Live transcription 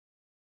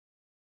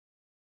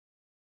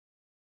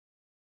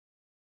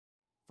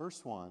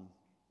Verse 1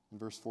 and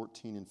verse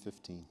 14 and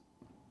 15.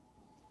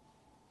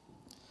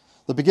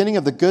 The beginning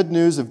of the good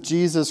news of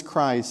Jesus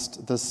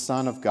Christ, the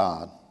Son of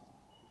God.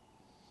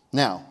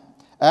 Now,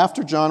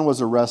 after John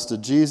was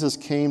arrested, Jesus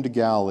came to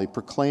Galilee,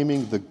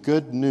 proclaiming the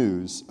good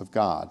news of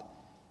God,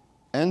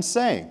 and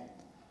saying,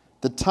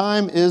 "The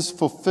time is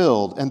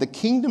fulfilled, and the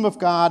kingdom of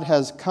God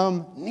has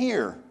come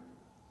near.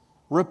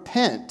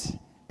 Repent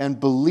and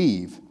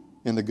believe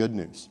in the good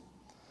news."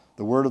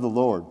 The word of the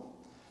Lord.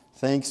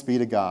 Thanks be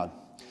to God.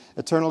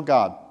 Eternal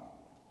God,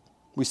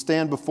 we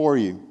stand before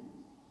you.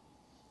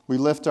 We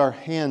lift our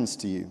hands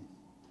to you.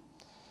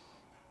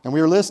 And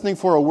we are listening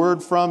for a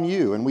word from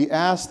you. And we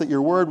ask that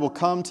your word will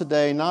come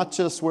today, not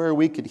just where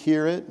we could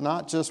hear it,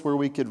 not just where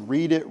we could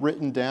read it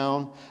written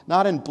down,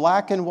 not in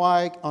black and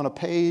white on a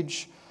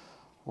page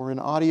or in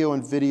audio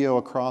and video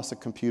across a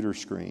computer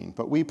screen.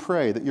 But we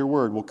pray that your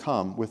word will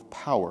come with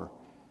power,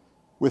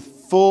 with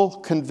full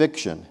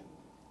conviction,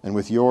 and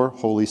with your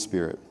Holy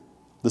Spirit.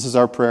 This is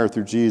our prayer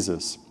through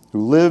Jesus,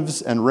 who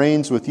lives and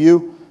reigns with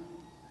you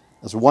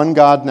as one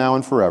God now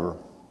and forever.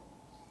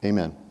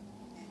 Amen.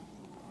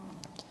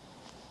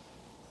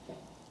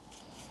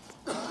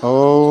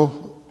 Oh,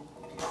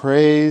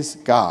 praise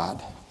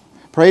God.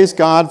 Praise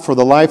God for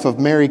the life of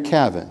Mary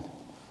Cavan.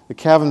 The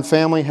Cavan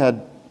family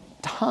had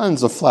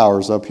tons of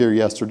flowers up here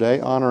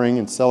yesterday, honoring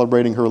and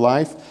celebrating her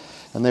life,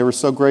 and they were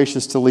so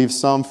gracious to leave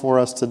some for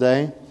us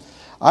today.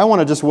 I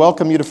want to just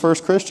welcome you to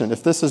First Christian.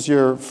 If this is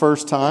your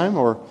first time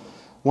or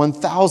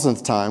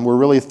 1,000th time, we're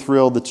really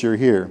thrilled that you're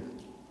here.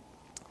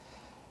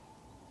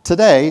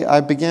 Today, I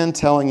began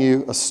telling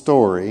you a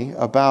story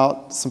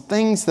about some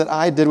things that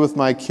I did with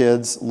my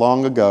kids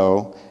long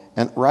ago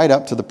and right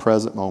up to the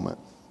present moment.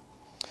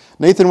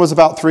 Nathan was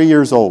about 3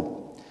 years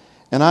old,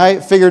 and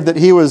I figured that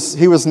he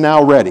was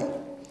now ready.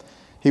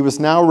 He was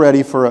now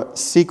ready for a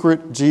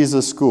secret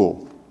Jesus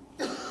school.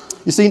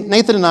 You see,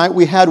 Nathan and I,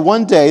 we had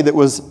one day that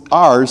was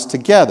ours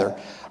together.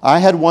 I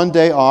had one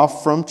day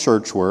off from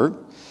church work,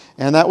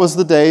 and that was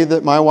the day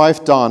that my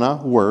wife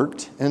Donna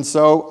worked, and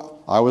so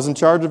I was in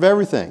charge of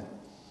everything.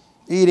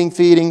 Eating,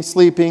 feeding,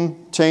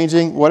 sleeping,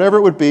 changing, whatever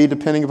it would be,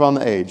 depending upon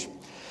the age.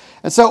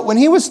 And so when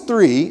he was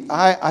 3,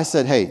 I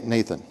said, "Hey,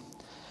 Nathan,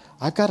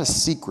 I've got a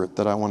secret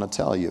that I want to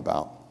tell you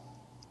about.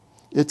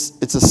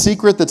 It's a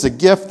secret that's a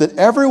gift that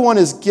everyone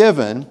is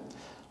given,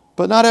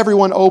 but not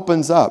everyone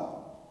opens up.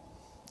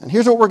 And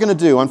here's what we're going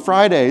to do. On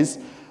Fridays,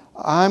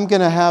 I'm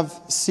going to have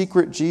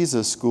secret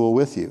Jesus school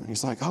with you." And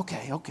he's like,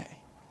 okay.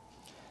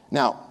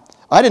 Now,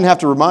 I didn't have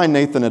to remind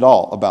Nathan at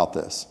all about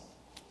this,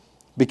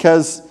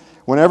 because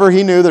whenever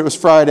he knew that it was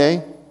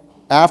Friday,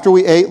 after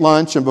we ate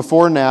lunch and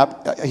before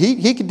nap,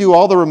 he could do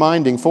all the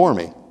reminding for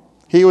me.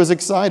 He was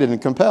excited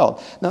and compelled.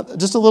 Now,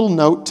 just a little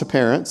note to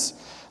parents.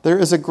 There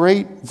is a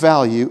great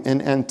value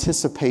in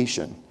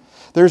anticipation.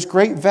 There's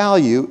great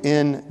value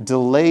in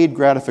delayed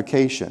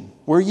gratification,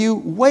 where you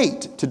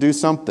wait to do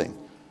something.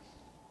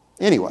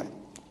 Anyway,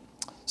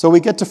 so we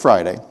get to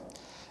Friday,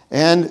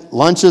 and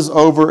lunch is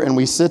over, and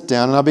we sit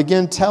down, and I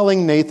begin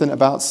telling Nathan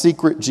about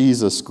Secret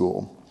Jesus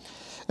School.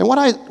 And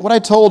what I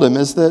told him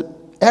is that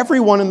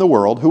everyone in the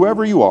world,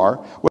 whoever you are,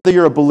 whether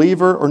you're a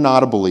believer or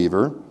not a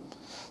believer,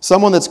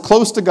 someone that's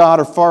close to God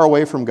or far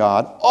away from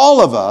God,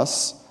 all of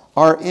us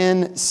are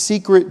in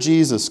Secret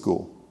Jesus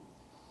School.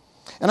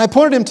 And I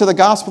pointed him to the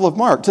Gospel of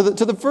Mark, to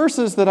the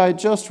verses that I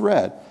just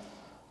read,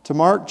 to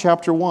Mark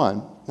chapter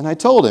 1. And I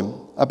told him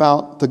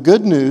about the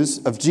good news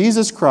of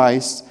Jesus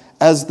Christ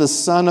as the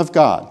Son of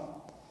God.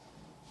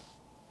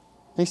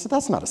 And he said,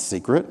 "That's not a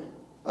secret."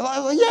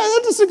 Yeah,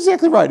 that's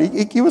exactly right.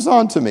 He was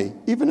on to me,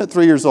 even at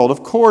 3 years old.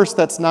 Of course,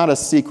 that's not a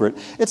secret.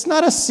 It's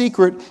not a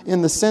secret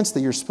in the sense that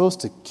you're supposed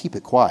to keep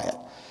it quiet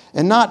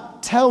and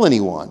not tell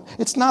anyone.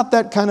 It's not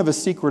that kind of a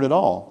secret at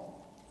all.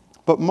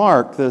 But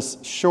Mark, this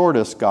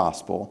shortest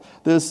gospel,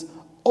 this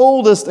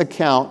oldest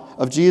account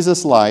of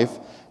Jesus' life,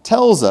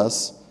 tells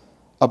us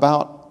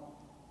about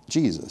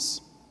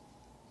Jesus.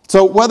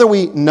 So whether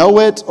we know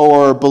it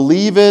or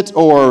believe it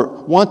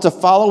or want to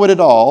follow it at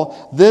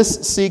all,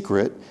 this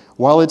secret,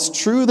 while it's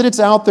true that it's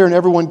out there and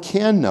everyone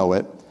can know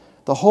it,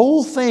 the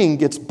whole thing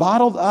gets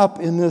bottled up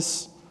in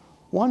this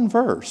one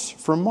verse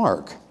from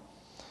Mark,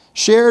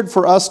 shared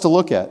for us to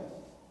look at.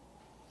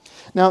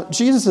 Now,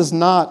 Jesus is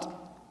not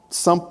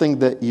something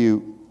that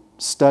you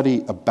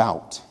study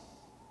about,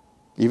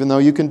 even though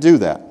you can do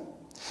that.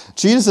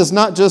 Jesus is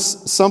not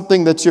just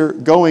something that you're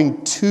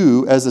going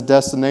to as a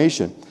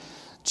destination.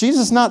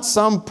 Jesus is not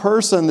some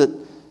person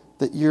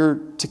that you're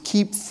to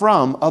keep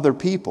from other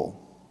people.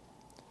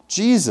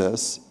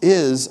 Jesus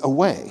is a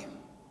way.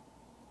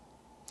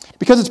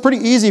 Because it's pretty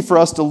easy for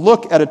us to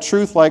look at a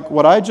truth like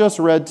what I just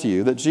read to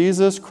you, that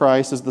Jesus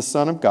Christ is the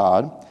Son of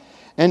God,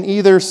 and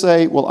either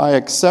say, well, I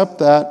accept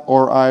that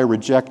or I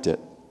reject it.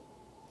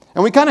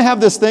 And we kind of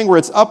have this thing where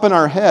it's up in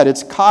our head.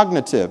 It's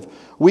cognitive.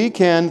 We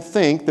can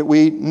think that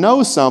we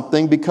know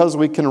something because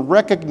we can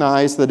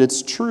recognize that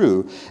it's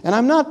true. And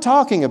I'm not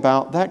talking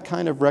about that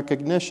kind of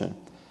recognition.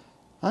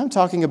 I'm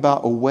talking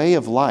about a way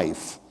of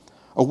life,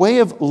 a way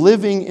of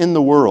living in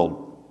the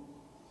world.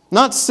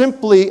 Not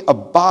simply a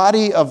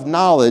body of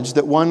knowledge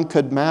that one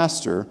could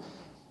master,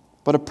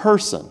 but a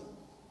person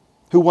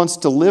who wants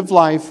to live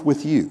life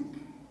with you.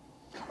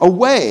 A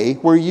way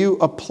where you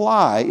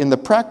apply in the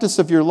practice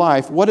of your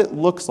life what it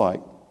looks like.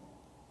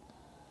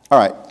 All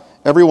right,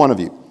 every one of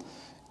you,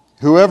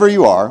 whoever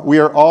you are, we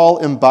are all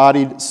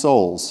embodied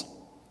souls.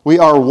 We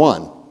are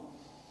one.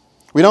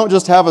 We don't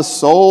just have a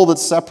soul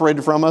that's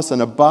separated from us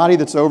and a body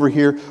that's over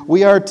here.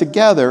 We are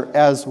together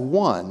as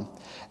one.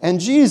 And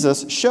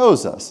Jesus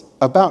shows us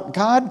about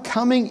God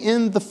coming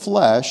in the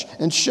flesh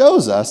and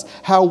shows us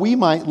how we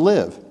might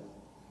live.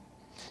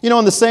 You know,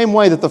 in the same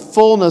way that the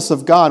fullness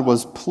of God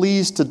was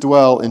pleased to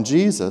dwell in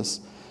Jesus,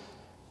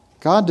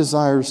 God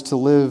desires to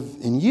live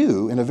in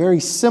you in a very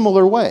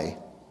similar way,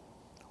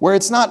 where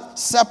it's not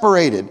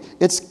separated,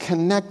 it's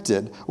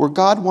connected, where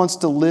God wants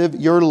to live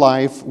your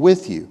life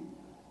with you.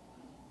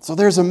 So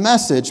there's a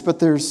message, but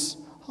there's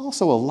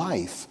also a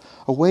life,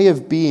 a way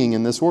of being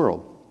in this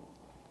world.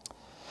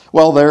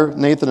 Well, there,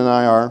 Nathan and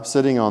I are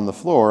sitting on the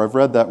floor. I've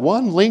read that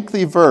one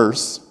lengthy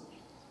verse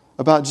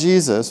about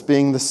Jesus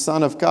being the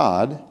Son of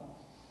God.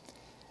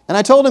 And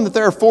I told him that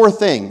there are 4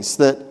 things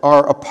that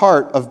are a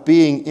part of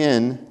being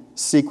in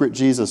Secret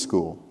Jesus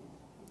School.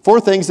 4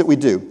 things that we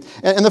do.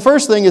 And the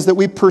first thing is that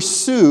we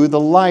pursue the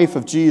life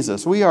of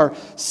Jesus. We are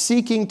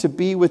seeking to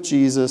be with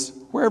Jesus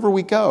wherever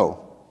we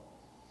go.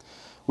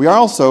 We are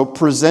also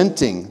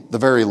presenting the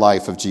very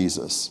life of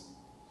Jesus.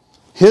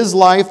 His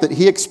life that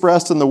he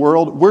expressed in the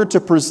world, we're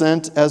to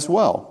present as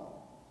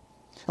well.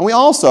 And we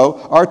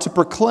also are to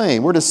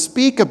proclaim, we're to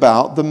speak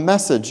about the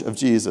message of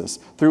Jesus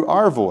through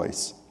our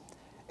voice.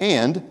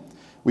 And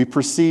we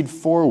proceed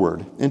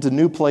forward into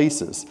new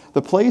places,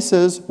 the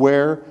places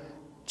where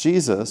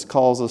Jesus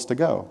calls us to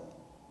go.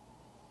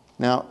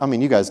 Now, I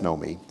mean, you guys know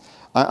me.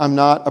 I'm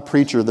not a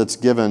preacher that's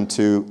given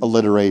to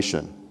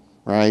alliteration,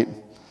 right?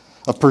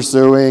 Of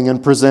pursuing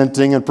and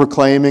presenting and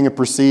proclaiming and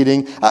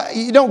proceeding.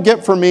 You don't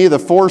get from me the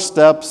 4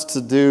 steps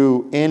to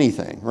do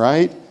anything,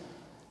 right?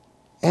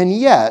 And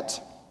yet,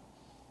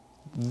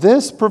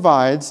 this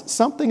provides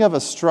something of a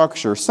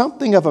structure,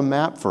 something of a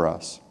map for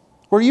us,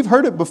 where you've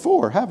heard it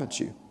before, haven't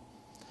you?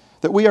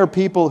 That we are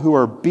people who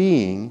are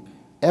being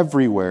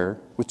everywhere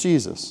with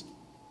Jesus.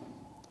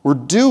 We're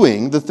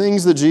doing the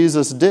things that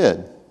Jesus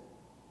did.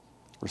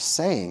 We're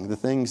saying the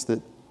things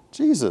that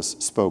Jesus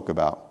spoke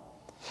about.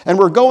 And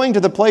we're going to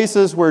the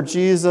places where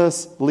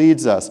Jesus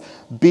leads us.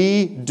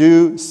 Be,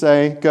 do,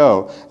 say,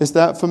 go. Is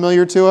that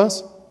familiar to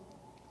us?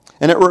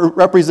 And it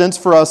represents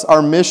for us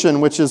our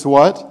mission, which is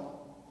what?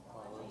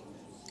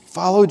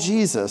 Follow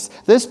Jesus.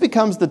 This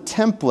becomes the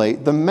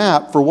template, the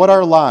map for what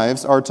our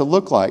lives are to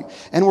look like.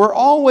 And we're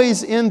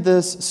always in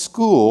this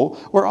school.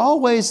 We're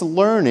always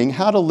learning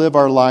how to live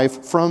our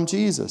life from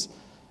Jesus.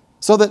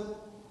 So that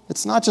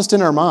it's not just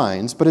in our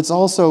minds, but it's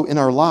also in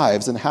our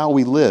lives and how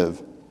we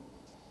live.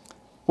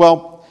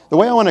 Well, the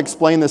way I want to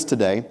explain this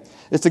today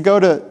is to go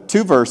to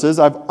 2 verses.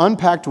 I've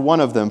unpacked one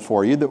of them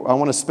for you that I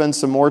want to spend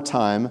some more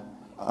time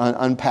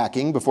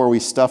unpacking before we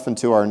stuff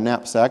into our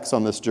knapsacks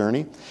on this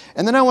journey.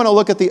 And then I want to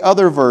look at the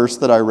other verse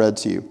that I read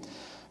to you.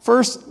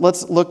 First,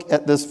 let's look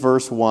at this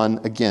verse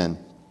 1 again.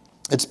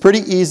 It's pretty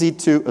easy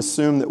to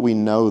assume that we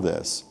know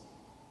this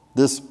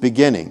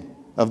beginning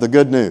of the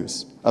good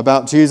news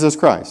about Jesus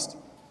Christ,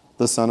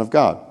 the Son of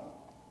God.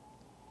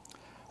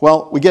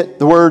 Well, we get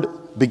the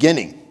word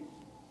beginning.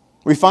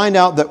 We find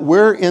out that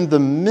we're in the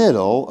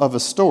middle of a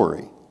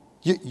story.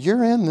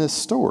 You're in this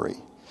story.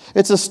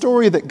 It's a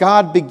story that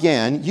God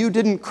began. You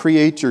didn't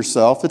create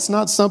yourself. It's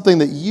not something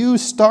that you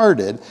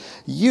started.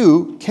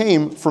 You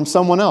came from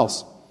someone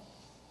else,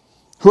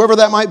 whoever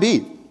that might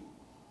be.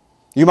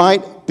 You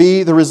might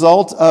be the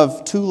result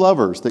of 2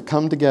 lovers that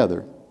come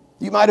together.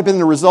 You might have been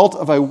the result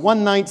of a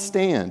one-night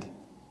stand.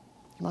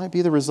 You might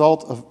be the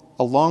result of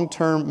a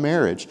long-term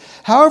marriage.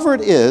 However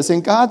it is,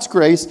 in God's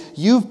grace,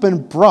 you've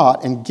been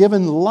brought and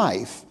given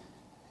life,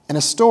 and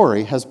a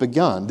story has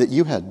begun that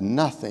you had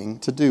nothing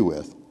to do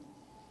with.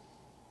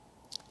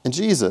 And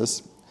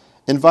Jesus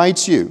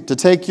invites you to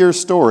take your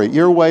story,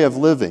 your way of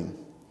living,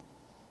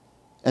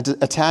 and to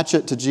attach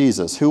it to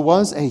Jesus, who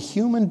was a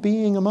human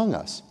being among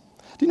us.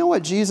 Do you know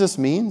what Jesus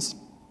means?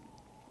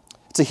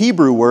 It's a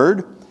Hebrew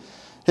word.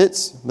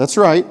 That's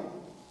right,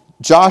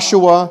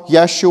 Joshua,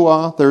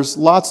 Yeshua. There's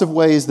lots of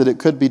ways that it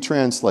could be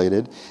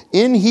translated.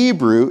 In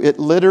Hebrew, it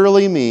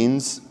literally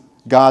means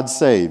God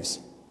saves.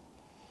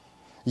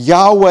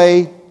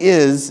 Yahweh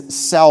is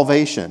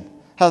salvation.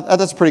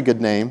 That's a pretty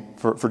good name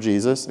for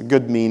Jesus, a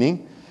good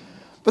meaning.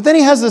 But then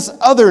he has this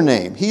other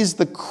name. He's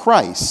the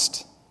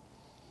Christ.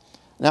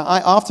 Now,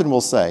 I often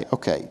will say,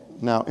 okay,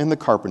 now in the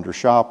carpenter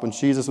shop when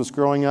Jesus was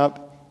growing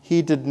up,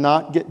 he did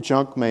not get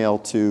junk mail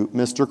to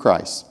Mr.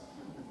 Christ.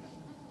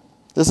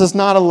 This is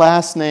not a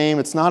last name.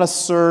 It's not a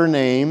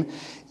surname.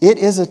 It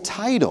is a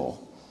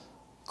title.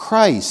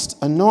 Christ,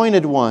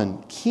 Anointed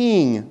One,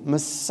 King,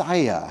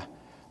 Messiah.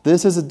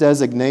 This is a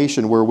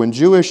designation where when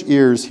Jewish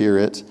ears hear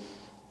it,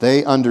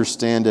 they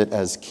understand it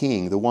as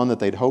king, the one that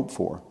they'd hoped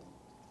for.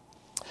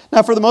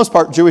 Now, for the most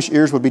part, Jewish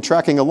ears would be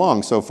tracking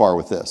along so far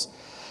with this.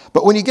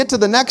 But when you get to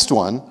the next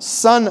one,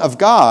 Son of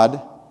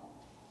God,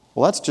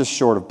 well, that's just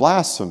short of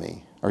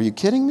blasphemy. Are you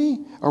kidding me?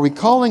 Are we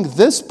calling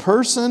this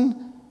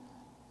person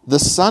the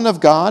Son of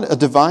God, a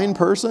divine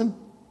person?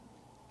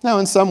 Now,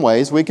 in some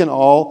ways, we can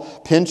all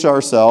pinch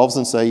ourselves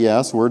and say,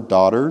 yes, we're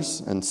daughters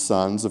and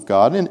sons of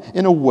God. And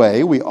in a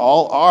way, we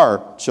all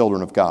are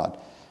children of God.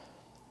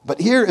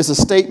 But here is a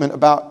statement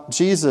about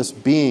Jesus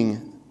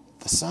being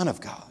the Son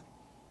of God.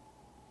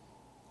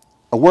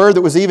 A word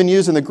that was even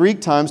used in the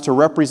Greek times to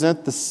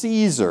represent the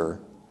Caesar.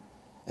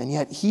 And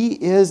yet he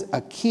is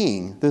a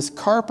king, this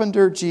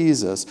carpenter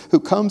Jesus, who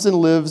comes and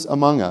lives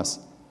among us.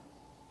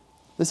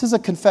 This is a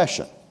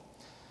confession.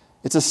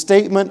 It's a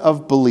statement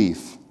of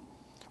belief,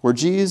 where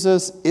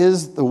Jesus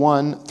is the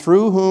one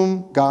through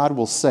whom God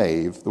will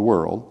save the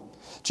world.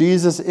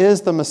 Jesus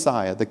is the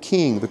Messiah, the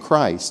King, the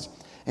Christ,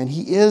 and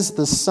he is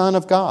the Son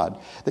of God,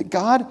 that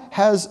God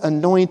has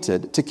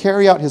anointed to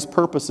carry out his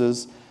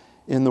purposes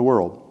in the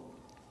world.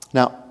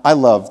 Now, I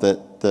love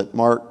that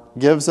Mark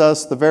gives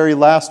us the very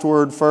last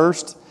word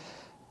first.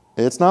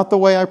 It's not the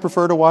way I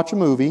prefer to watch a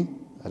movie.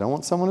 I don't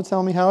want someone to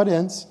tell me how it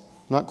ends.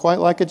 I'm not quite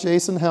like a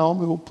Jason Helm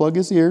who will plug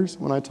his ears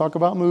when I talk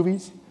about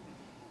movies.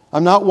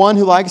 I'm not one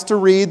who likes to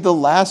read the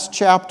last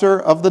chapter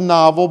of the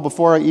novel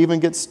before I even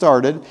get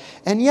started.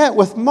 And yet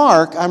with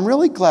Mark, I'm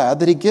really glad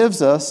that he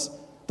gives us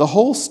the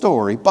whole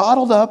story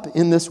bottled up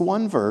in this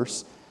one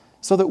verse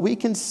so that we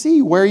can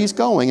see where he's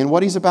going and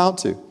what he's about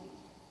to.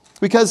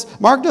 Because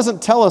Mark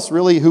doesn't tell us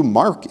really who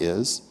Mark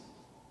is.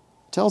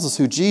 He tells us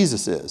who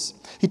Jesus is.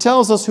 He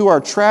tells us who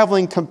our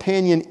traveling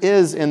companion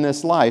is in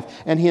this life.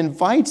 And he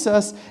invites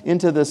us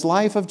into this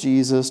life of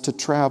Jesus to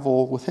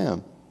travel with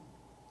him.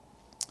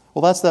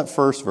 Well, that's that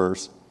first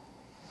verse.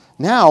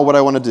 Now what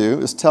I want to do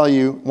is tell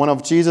you one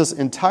of Jesus'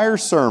 entire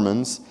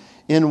sermons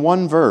in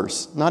one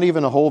verse, not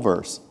even a whole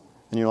verse.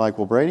 And you're like,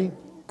 well, Brady,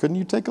 couldn't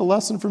you take a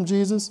lesson from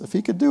Jesus? If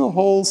he could do a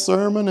whole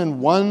sermon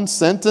in one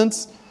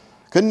sentence,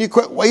 couldn't you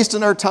quit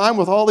wasting our time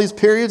with all these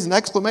periods and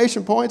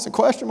exclamation points and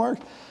question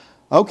marks?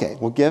 Okay,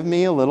 well, give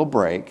me a little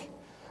break.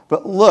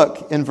 But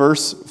look in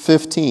verse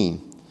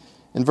 15.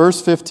 In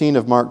verse 15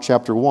 of Mark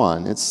chapter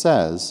 1, it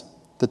says,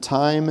 the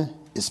time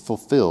is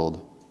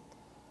fulfilled.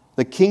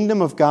 The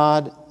kingdom of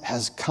God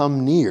has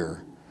come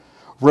near.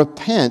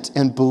 Repent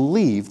and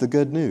believe the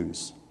good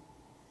news.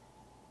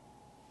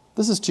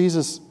 This is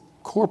Jesus'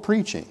 core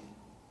preaching.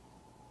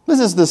 This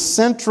is the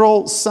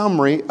central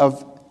summary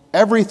of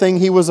everything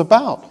he was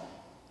about.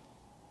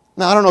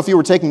 Now, I don't know if you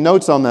were taking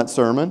notes on that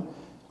sermon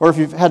or if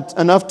you've had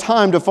enough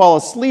time to fall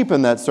asleep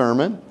in that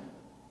sermon.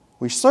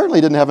 We certainly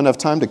didn't have enough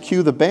time to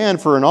cue the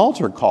band for an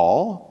altar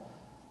call.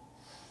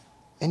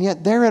 And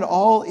yet there it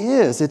all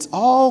is. It's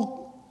all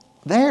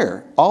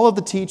there. All of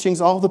the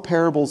teachings, all of the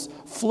parables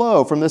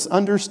flow from this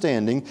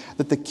understanding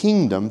that the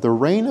kingdom, the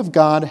reign of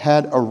God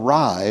had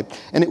arrived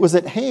and it was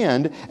at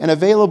hand and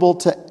available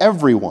to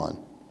everyone.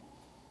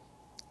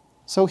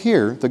 So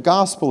here, the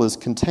gospel is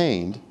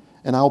contained,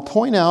 and I'll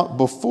point out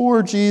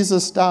before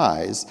Jesus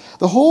dies,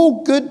 the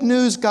whole good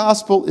news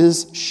gospel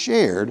is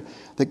shared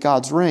that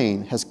God's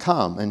reign has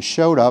come and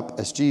showed up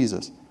as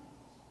Jesus.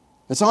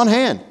 It's on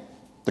hand.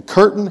 The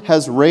curtain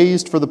has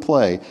raised for the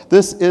play.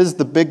 This is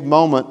the big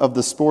moment of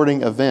the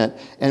sporting event,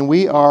 and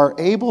we are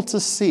able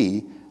to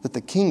see that the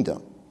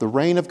kingdom, the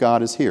reign of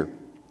God is here.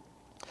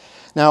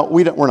 Now,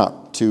 we're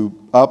not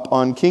too up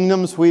on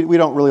kingdoms. We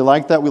don't really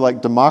like that. We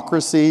like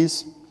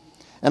democracies.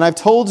 And I've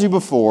told you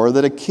before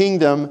that a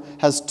kingdom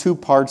has two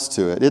parts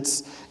to it.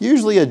 It's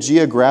usually a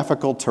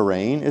geographical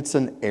terrain. It's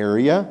an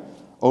area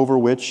over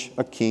which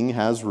a king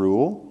has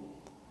rule.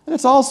 And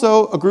it's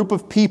also a group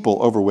of people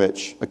over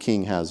which a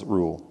king has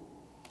rule.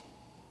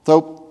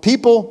 So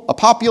people, a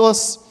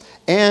populace,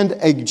 and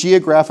a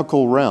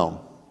geographical realm.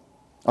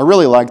 I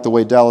really like the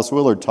way Dallas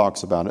Willard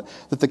talks about it,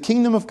 that the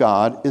kingdom of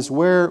God is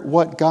where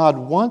what God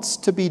wants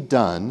to be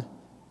done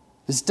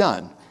is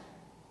done.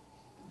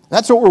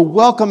 That's what we're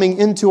welcoming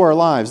into our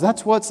lives.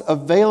 That's what's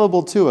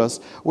available to us,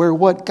 where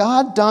what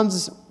God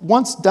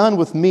wants done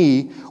with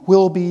me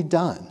will be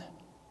done.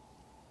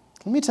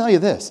 Let me tell you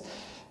this.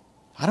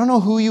 I don't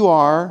know who you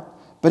are,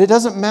 but it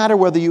doesn't matter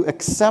whether you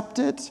accept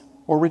it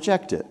or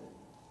reject it.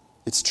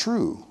 It's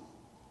true.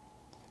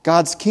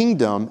 God's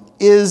kingdom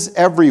is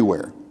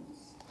everywhere.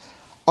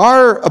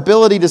 Our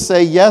ability to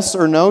say yes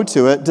or no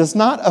to it does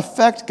not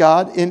affect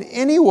God in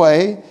any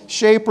way,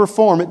 shape, or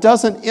form. It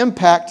doesn't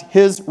impact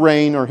his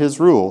reign or his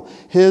rule.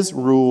 His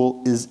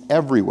rule is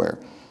everywhere.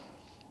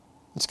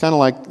 It's kind of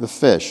like the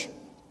fish.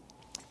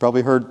 You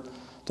probably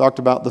talked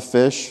about the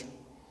fish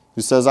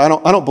who says, I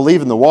don't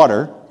believe in the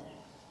water.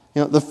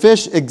 You know, the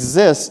fish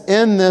exists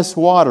in this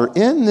water,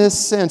 in this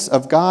sense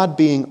of God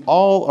being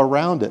all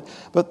around it.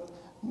 But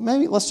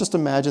maybe let's just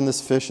imagine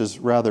this fish is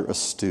rather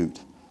astute.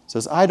 It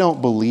says, I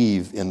don't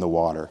believe in the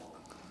water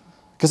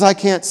because I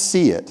can't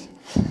see it.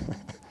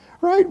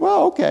 Right?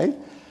 Well, okay.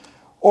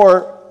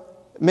 Or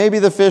maybe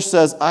the fish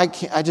says, I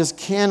just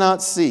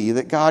cannot see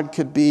that God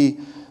could be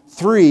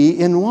three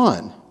in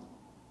one.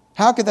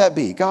 How could that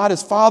be? God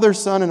is Father,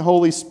 Son, and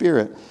Holy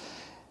Spirit.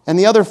 And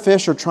the other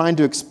fish are trying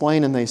to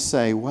explain, and they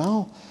say,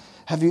 well,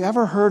 Have you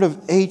ever heard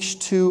of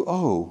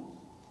H2O?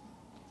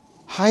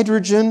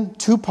 Hydrogen,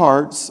 2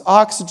 parts.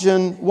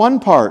 Oxygen, 1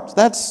 part.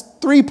 That's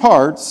 3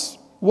 parts,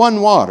 1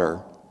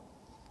 water.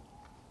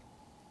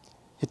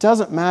 It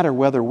doesn't matter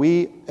whether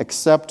we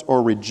accept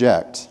or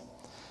reject.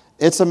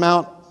 It's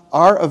about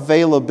our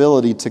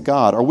availability to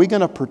God. Are we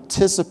going to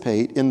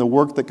participate in the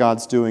work that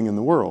God's doing in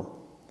the world?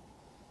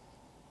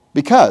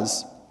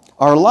 Because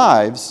our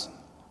lives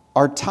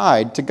are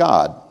tied to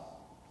God.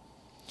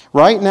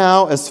 Right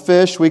now, as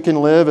fish, we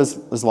can live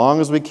as long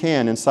as we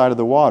can inside of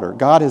the water.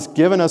 God has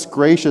given us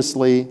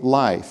graciously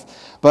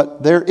life.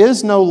 But there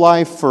is no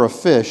life for a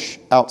fish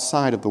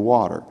outside of the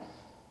water.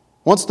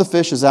 Once the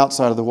fish is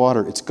outside of the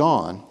water, it's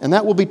gone. And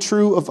that will be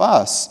true of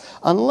us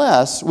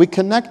unless we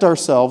connect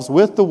ourselves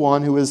with the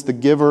one who is the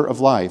giver of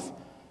life.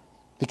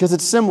 Because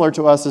it's similar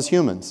to us as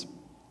humans.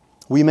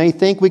 We may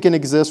think we can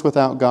exist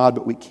without God,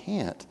 but we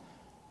can't.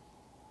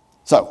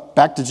 So,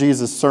 back to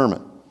Jesus'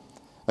 sermon.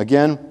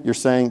 Again, you're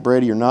saying,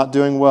 Brady, you're not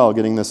doing well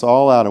getting this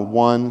all out in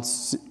one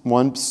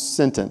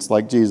sentence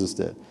like Jesus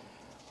did.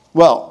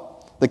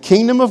 Well, the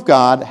kingdom of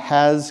God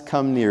has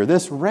come near.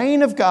 This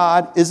reign of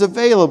God is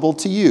available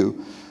to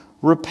you.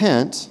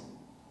 Repent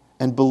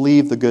and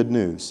believe the good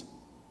news.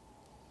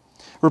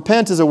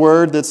 Repent is a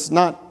word that's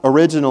not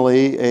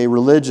originally a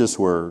religious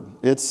word.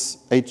 It's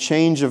a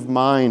change of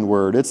mind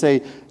word. It's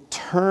a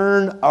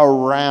turn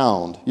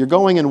around. You're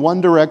going in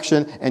one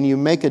direction and you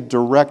make a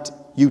direct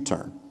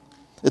U-turn.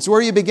 It's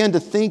where you begin to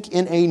think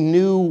in a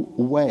new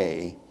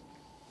way.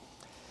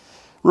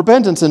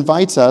 Repentance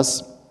invites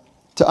us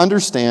to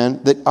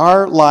understand that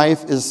our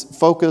life is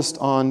focused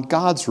on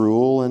God's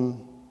rule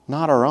and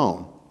not our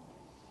own.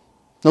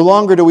 No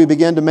longer do we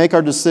begin to make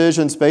our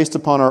decisions based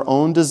upon our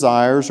own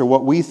desires or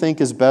what we think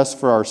is best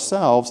for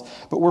ourselves,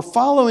 but we're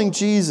following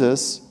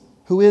Jesus,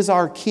 who is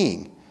our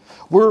King.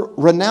 We're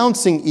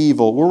renouncing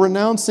evil, we're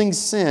renouncing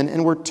sin,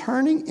 and we're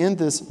turning in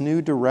this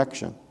new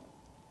direction.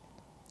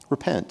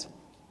 Repent.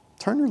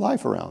 Turn your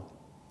life around.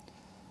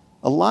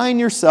 Align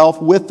yourself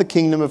with the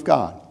kingdom of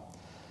God.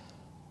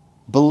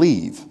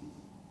 Believe.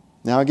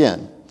 Now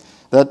again,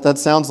 that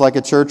sounds like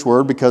a church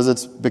word because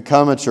it's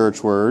become a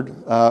church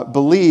word.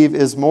 Believe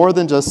is more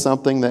than just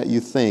something that you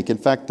think. In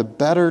fact, the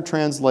better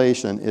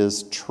translation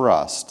is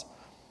trust,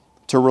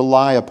 to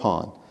rely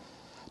upon,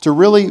 to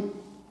really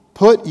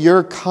put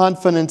your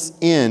confidence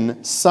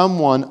in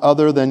someone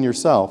other than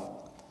yourself.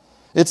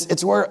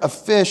 It's where a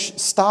fish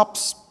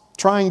stops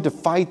trying to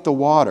fight the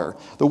water,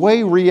 the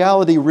way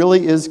reality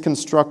really is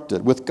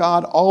constructed, with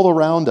God all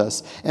around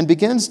us, and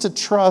begins to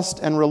trust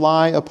and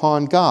rely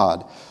upon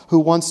God, who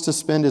wants to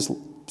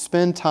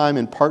spend time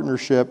in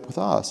partnership with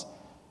us.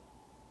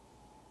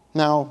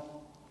 Now,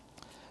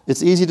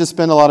 it's easy to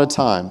spend a lot of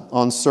time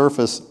on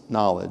surface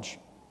knowledge,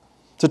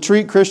 to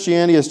treat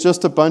Christianity as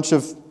just a bunch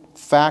of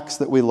facts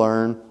that we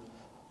learn,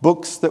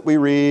 books that we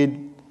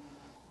read,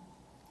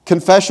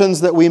 confessions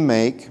that we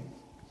make.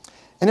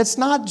 And it's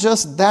not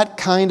just that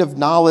kind of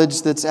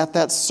knowledge that's at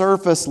that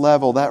surface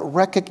level, that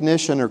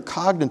recognition or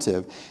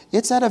cognitive.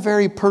 It's at a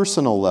very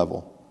personal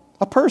level,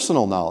 a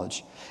personal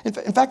knowledge.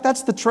 In fact,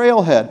 that's the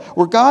trailhead,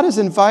 where God is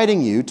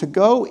inviting you to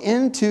go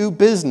into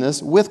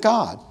business with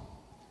God.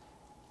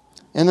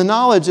 And the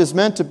knowledge is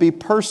meant to be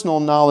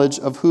personal knowledge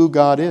of who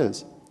God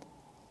is.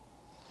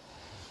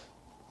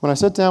 When I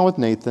sit down with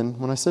Nathan,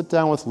 when I sit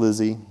down with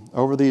Lizzie,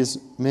 over these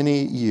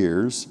many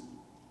years,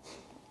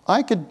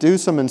 I could do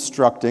some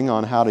instructing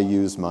on how to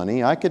use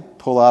money. I could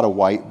pull out a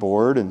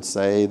whiteboard and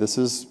say, this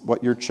is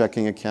what your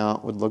checking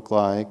account would look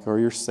like, or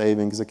your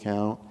savings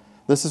account.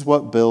 This is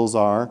what bills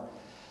are.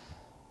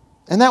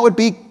 And that would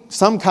be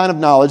some kind of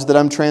knowledge that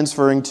I'm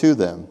transferring to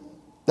them.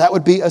 That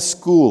would be a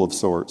school of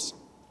sorts.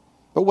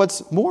 But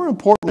what's more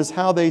important is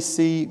how they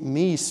see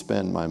me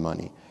spend my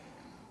money.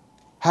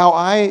 How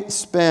I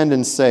spend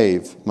and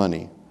save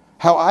money.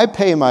 How I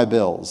pay my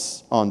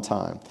bills on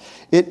time.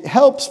 It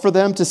helps for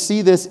them to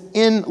see this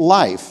in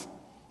life,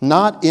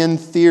 not in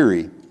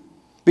theory.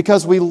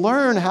 Because we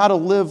learn how to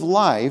live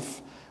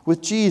life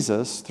with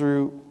Jesus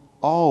through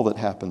all that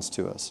happens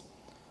to us.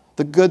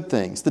 The good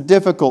things, the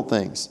difficult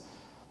things.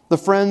 The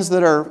friends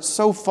that are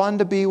so fun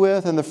to be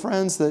with, and the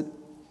friends that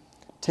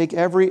take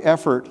every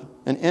effort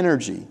and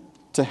energy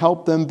to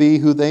help them be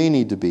who they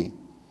need to be.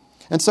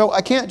 And so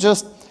I can't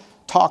just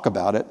talk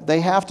about it. They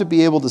have to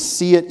be able to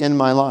see it in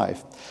my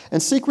life.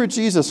 And Secret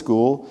Jesus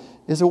School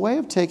is a way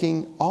of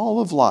taking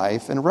all of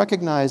life and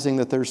recognizing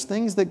that there's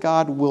things that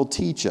God will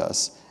teach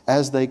us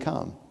as they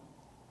come.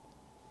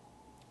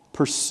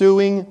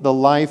 Pursuing the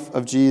life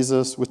of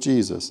Jesus with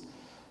Jesus.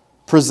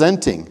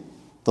 Presenting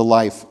the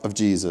life of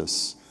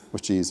Jesus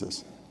with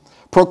Jesus.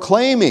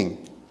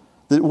 Proclaiming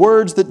the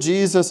words that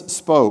Jesus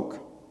spoke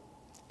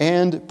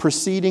and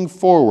proceeding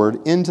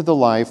forward into the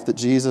life that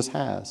Jesus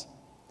has.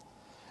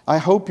 I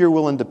hope you're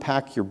willing to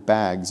pack your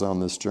bags on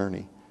this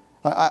journey.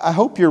 I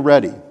hope you're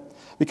ready,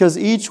 because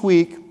each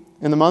week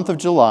in the month of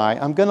July,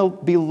 I'm going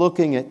to be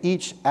looking at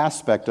each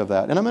aspect of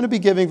that. And I'm going to be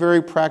giving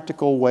very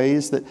practical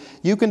ways that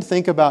you can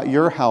think about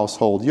your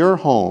household, your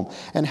home,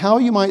 and how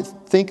you might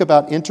think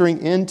about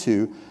entering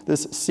into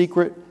this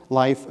secret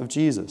life of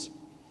Jesus.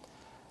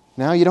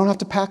 Now, you don't have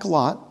to pack a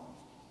lot.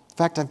 In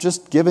fact, I've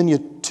just given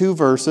you 2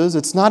 verses.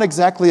 It's not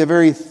exactly a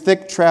very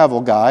thick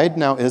travel guide,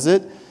 now is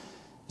it?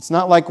 It's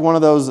not like one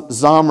of those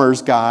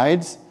Zommers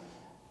guides.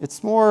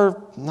 It's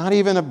more not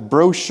even a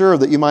brochure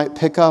that you might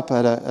pick up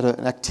at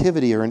an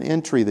activity or an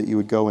entry that you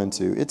would go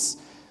into. It's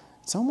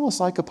almost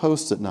like a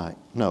post-it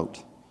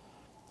note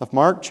of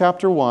Mark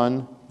chapter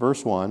 1,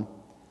 verse 1,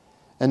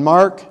 and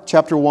Mark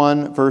chapter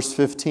 1, verse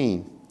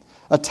 15.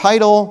 A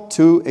title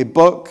to a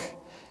book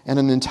and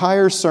an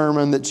entire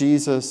sermon that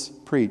Jesus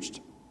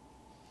preached.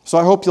 So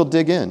I hope you'll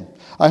dig in.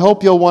 I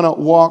hope you'll want to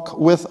walk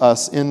with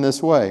us in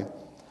this way.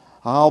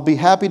 I'll be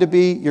happy to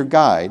be your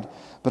guide,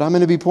 but I'm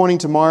going to be pointing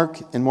to Mark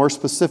and more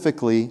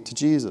specifically to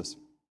Jesus.